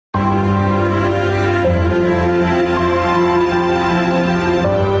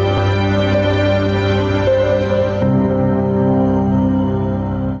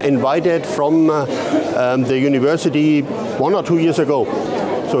invited from the university 1 or 2 years ago.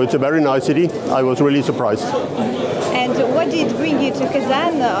 So it's a very nice city. I was really surprised. And what did bring you to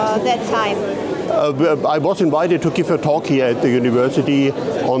Kazan that time? I was invited to give a talk here at the university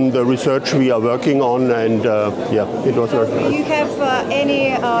on the research we are working on, and yeah, it was very nice. Do you have any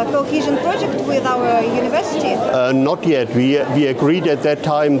cohesion project with our university? Not yet. We agreed at that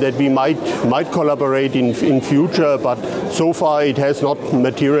time that we might collaborate in future, but so far it has not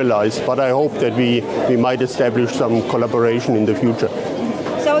materialized. But I hope that we might establish some collaboration in the future.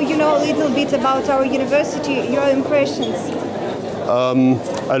 So you know a little bit about our university, your impressions?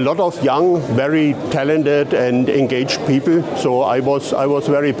 A lot of young, very talented and engaged people, so I was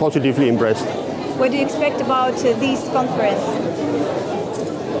very positively impressed. What do you expect about this conference?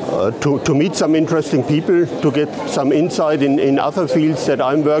 To meet some interesting people, to get some insight in other fields that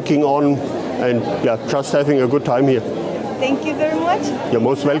I'm working on, and yeah, just having a good time here. Thank you very much. You're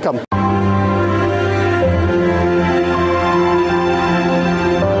most welcome.